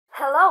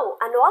Hello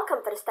and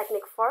welcome to this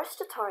Technique Force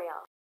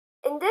tutorial.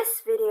 In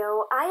this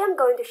video, I am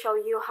going to show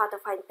you how to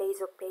find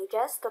Facebook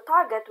pages to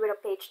target with a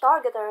page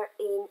targeter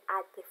in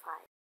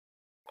Adplify.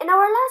 In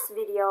our last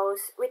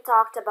videos, we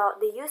talked about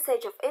the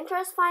usage of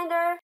Interest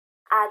Finder,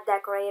 Ad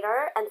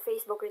Decorator, and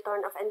Facebook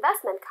Return of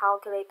Investment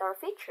Calculator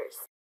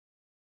features.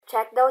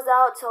 Check those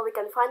out so we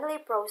can finally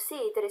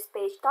proceed to this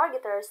page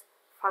targeter's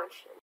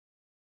function.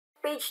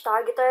 Page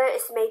Targeter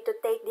is made to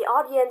take the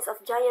audience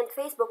of giant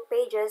Facebook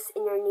pages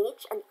in your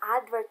niche and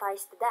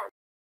advertise to them.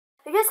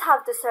 You just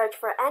have to search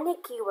for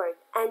any keyword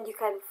and you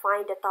can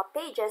find the top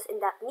pages in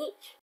that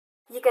niche.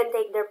 You can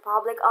take their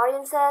public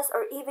audiences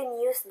or even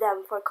use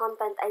them for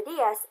content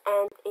ideas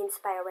and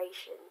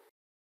inspiration.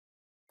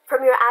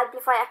 From your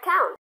Adplify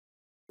account,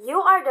 you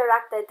are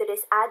directed to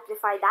this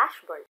Adplify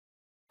dashboard.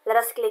 Let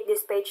us click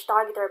this Page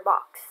Targeter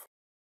box.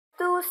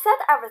 To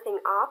set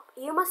everything up,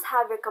 you must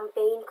have your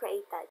campaign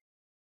created.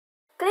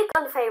 Click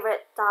on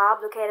Favorite tab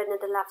located in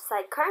the left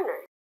side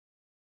corner.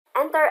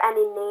 Enter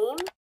any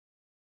name.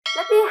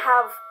 Let me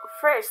have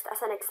first as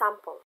an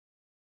example.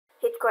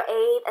 Hit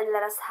create and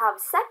let us have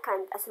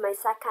second as my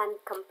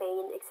second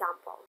campaign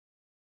example.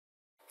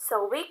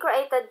 So we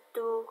created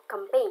 2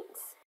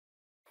 campaigns.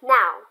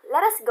 Now,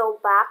 let us go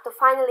back to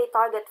finally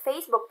target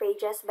Facebook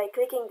pages by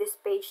clicking this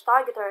Page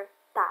Targeter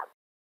tab.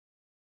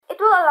 It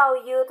will allow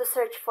you to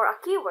search for a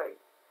keyword.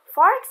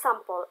 For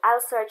example, I'll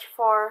search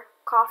for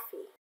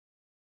coffee.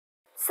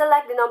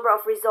 Select the number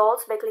of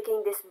results by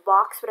clicking this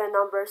box with a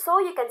number so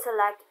you can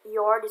select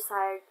your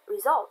desired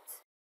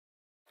results.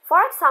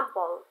 For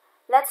example,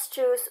 let's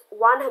choose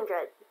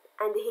 100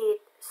 and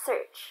hit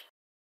search.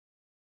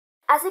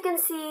 As you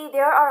can see,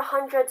 there are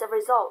hundreds of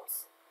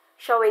results,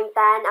 showing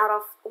 10 out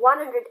of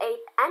 108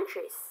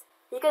 entries.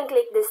 You can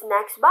click this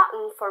next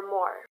button for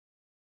more.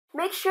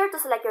 Make sure to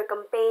select your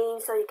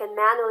campaign so you can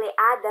manually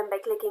add them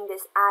by clicking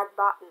this add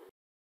button.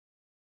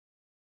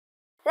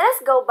 Let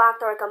us go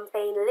back to our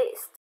campaign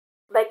list.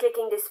 By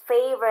clicking this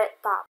favorite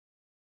tab,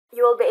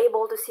 you will be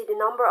able to see the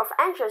number of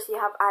entries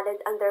you have added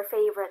under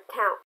favorite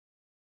count.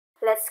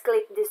 Let's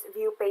click this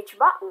view page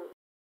button.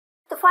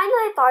 To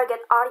finally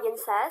target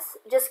audiences,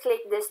 just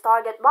click this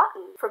target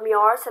button from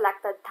your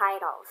selected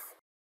titles.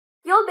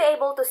 You'll be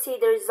able to see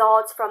the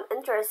results from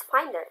Interest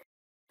Finder,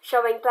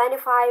 showing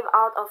 25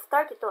 out of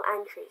 32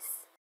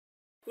 entries.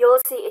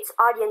 You'll see its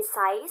audience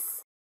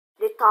size,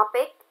 the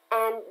topic,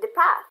 and the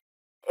path.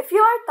 If you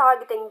are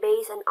targeting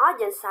based on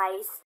audience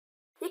size,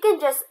 you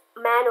can just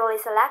manually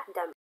select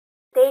them.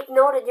 Take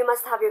note that you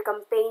must have your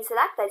campaign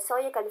selected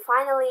so you can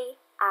finally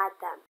add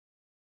them.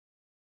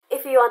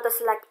 If you want to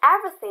select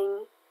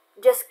everything,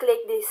 just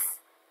click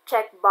this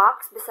check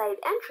box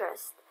beside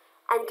interest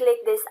and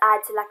click this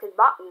add selected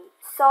button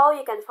so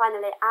you can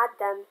finally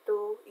add them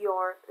to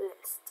your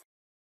list.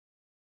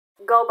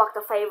 Go back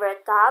to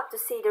favorite tab to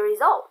see the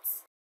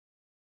results.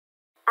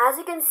 As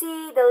you can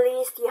see, the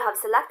list you have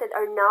selected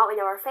are now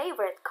in our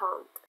favorite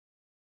count.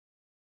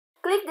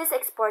 Click this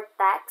export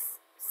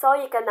text so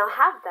you can now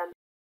have them.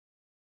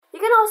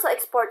 You can also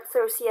export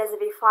through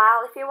CSV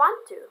file if you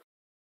want to.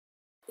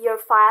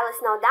 Your file is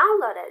now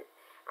downloaded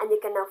and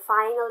you can now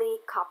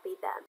finally copy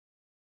them.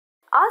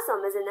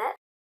 Awesome, isn't it?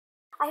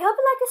 I hope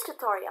you like this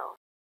tutorial.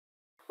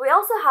 We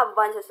also have a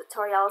bunch of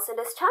tutorials in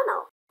this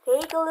channel.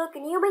 Take a look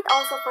and you might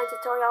also find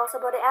tutorials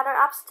about the other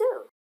apps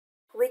too,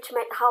 which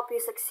might help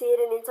you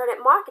succeed in internet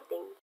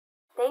marketing.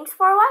 Thanks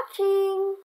for watching!